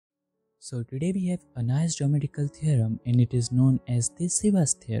So today we have a nice geometrical theorem and it is known as the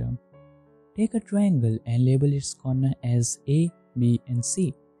Ceva's theorem. Take a triangle and label its corner as A, B and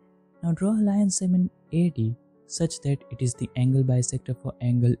C. Now draw a line segment AD such that it is the angle bisector for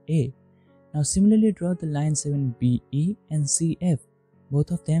angle A. Now similarly draw the line segment BE and CF,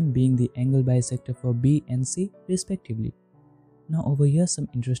 both of them being the angle bisector for B and C respectively. Now over here some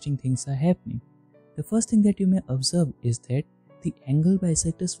interesting things are happening. The first thing that you may observe is that the angle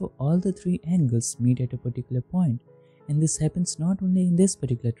bisectors for all the three angles meet at a particular point, and this happens not only in this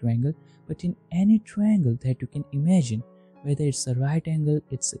particular triangle but in any triangle that you can imagine, whether it's a right angle,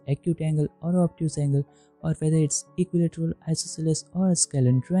 it's an acute angle or obtuse angle, or whether it's equilateral, isosceles or a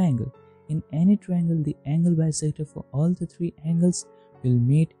scalene triangle. In any triangle, the angle bisector for all the three angles will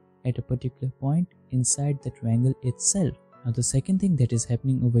meet at a particular point inside the triangle itself. Now the second thing that is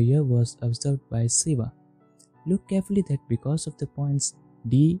happening over here was observed by Ceva. Look carefully that because of the points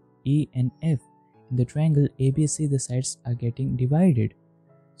D, E and F in the triangle ABC, the sides are getting divided.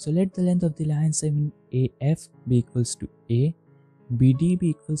 So let the length of the line segment AF be equals to A, BD be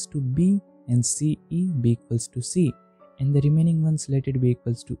equals to B and CE be equals to C, and the remaining ones let it be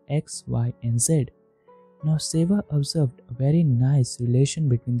equals to X, Y and Z. Now Ceva observed a very nice relation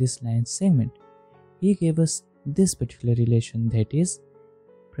between this line segment. He gave us this particular relation, that is,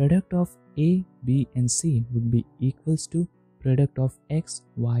 product of A, B and C would be equals to product of X,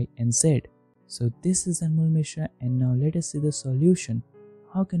 Y and Z. So this is Anmol Mishra, and now let us see the solution.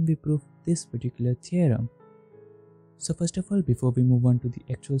 How can we prove this particular theorem? So first of all, before we move on to the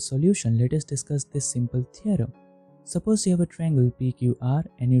actual solution, let us discuss this simple theorem. Suppose you have a triangle PQR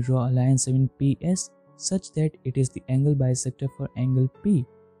and you draw a line segment PS such that it is the angle bisector for angle P.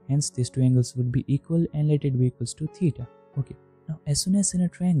 Hence these two angles would be equal and let it be equals to theta. Okay. Now as soon as in a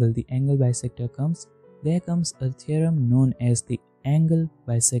triangle the angle bisector comes, there comes a theorem known as the Angle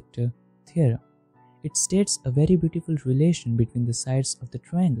Bisector Theorem. It states a very beautiful relation between the sides of the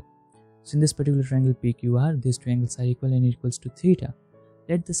triangle. So in this particular triangle PQR, these two angles are equal and equals to theta.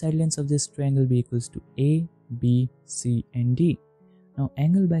 Let the side lengths of this triangle be equals to A, B, C and D. Now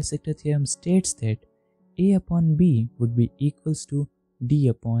Angle Bisector Theorem states that A upon B would be equals to D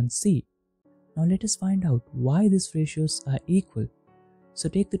upon C. Now let us find out why these ratios are equal. So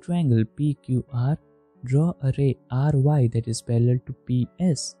take the triangle PQR, draw a ray RY that is parallel to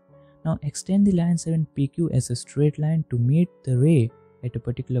PS. Now extend the line segment PQ as a straight line to meet the ray at a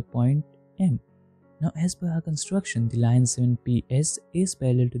particular point M. Now as per our construction, the line segment PS is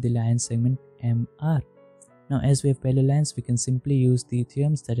parallel to the line segment MR. Now as we have parallel lines, we can simply use the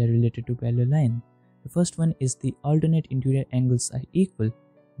theorems that are related to parallel line. The first one is the alternate interior angles are equal.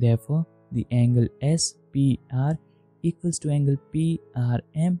 Therefore, the angle SPR equals to angle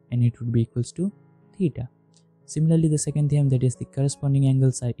PRM and it would be equals to theta. Similarly, the second theorem, that is the corresponding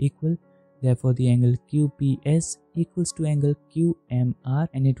angles are equal. Therefore, the angle QPS equals to angle QMR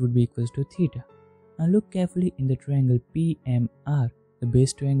and it would be equals to theta. Now look carefully in the triangle PMR. The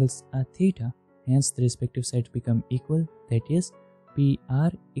base two angles are theta. Hence, the respective sides become equal. That is,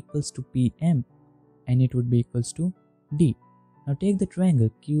 PR equals to PM and it would be equals to D. Now take the triangle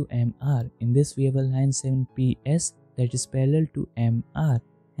QMR. In this we have a line segment PS that is parallel to MR.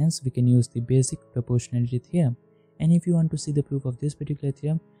 Hence we can use the basic proportionality theorem. And if you want to see the proof of this particular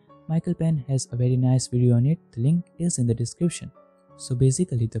theorem, Michael Penn has a very nice video on it. The link is in the description. So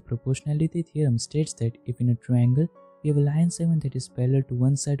basically the proportionality theorem states that if in a triangle we have a line segment that is parallel to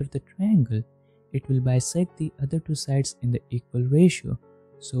one side of the triangle, it will bisect the other two sides in the equal ratio.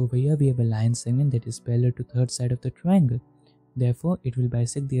 So over here we have a line segment that is parallel to third side of the triangle. Therefore, it will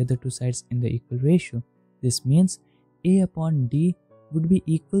bisect the other two sides in the equal ratio. This means A upon D would be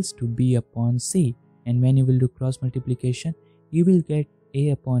equals to B upon C. And when you will do cross multiplication, you will get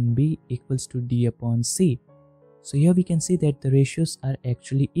A upon B equals to D upon C. So here we can see that the ratios are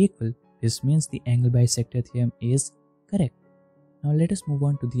actually equal. This means the angle bisector theorem is correct. Now let us move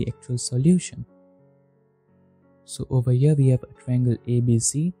on to the actual solution. So over here we have a triangle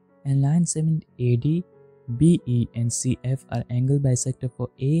ABC and line segment AD, BE and CF are angle bisector for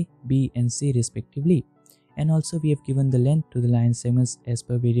A, B and C respectively. And also we have given the length to the line segments as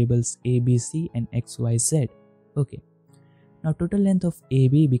per variables ABC and XYZ. Okay. Now total length of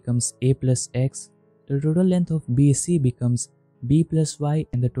AB becomes A plus X, the total length of BC becomes B plus Y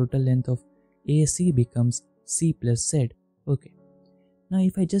and the total length of AC becomes C plus Z. Okay. Now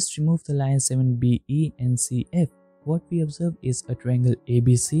if I just remove the line segment BE and CF, what we observe is a triangle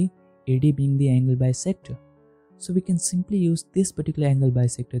ABC, AD being the angle bisector. So we can simply use this particular angle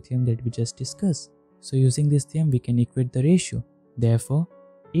bisector theorem that we just discussed. So using this theorem we can equate the ratio. Therefore,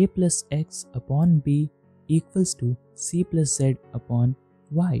 A plus X upon B equals to C plus Z upon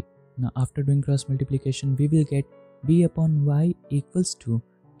Y. Now after doing cross multiplication, we will get b upon y equals to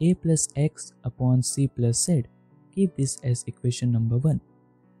a plus x upon c plus z. Keep this as equation number 1.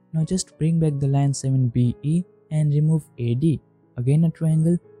 Now just bring back the line segment BE and remove AD. Again a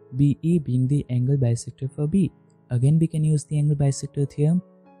triangle, BE being the angle bisector for B. Again we can use the angle bisector theorem.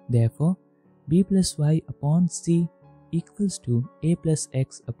 Therefore, b plus y upon c equals to a plus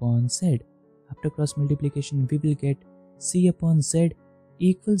x upon z. After cross multiplication, we will get c upon z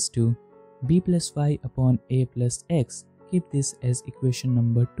equals to b plus y upon a plus x. Keep this as equation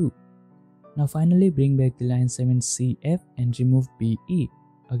number 2. Now finally bring back the line segment CF and remove BE.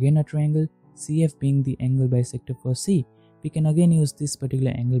 Again a triangle, CF being the angle bisector for C. We can again use this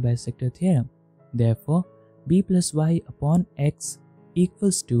particular angle bisector theorem. Therefore, b plus y upon x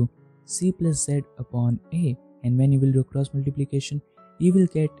equals to c plus z upon a. And when you will do cross multiplication, you will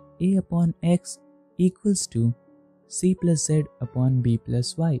get a upon x equals to c plus z upon b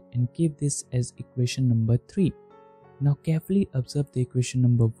plus y, and keep this as equation number 3. Now carefully observe the equation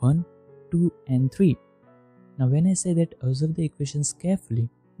number 1, 2 and 3. Now when I say that observe the equations carefully,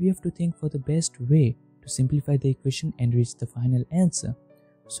 we have to think for the best way to simplify the equation and reach the final answer.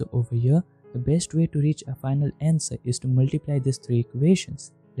 So over here, the best way to reach a final answer is to multiply these 3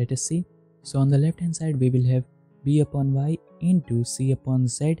 equations. Let us see. So on the left hand side, we will have b upon y into c upon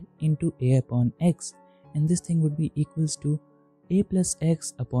z into a upon x, and this thing would be equals to a plus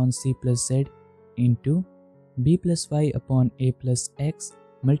x upon c plus z into b plus y upon a plus x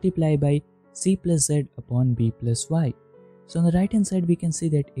multiplied by c plus z upon b plus y. So on the right hand side, we can see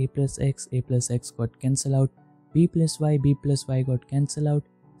that a plus x got cancelled out, b plus y got cancelled out,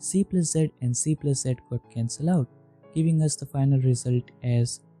 c plus z and c plus z got cancelled out, giving us the final result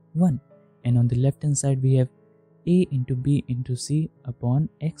as 1. And on the left hand side, we have a into b into c upon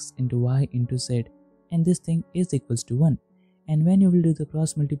x into y into z, and this thing is equals to 1. And when you will do the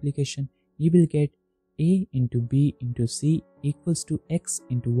cross multiplication, you will get a into b into c equals to x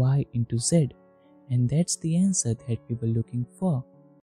into y into z, and that's the answer that we were looking for.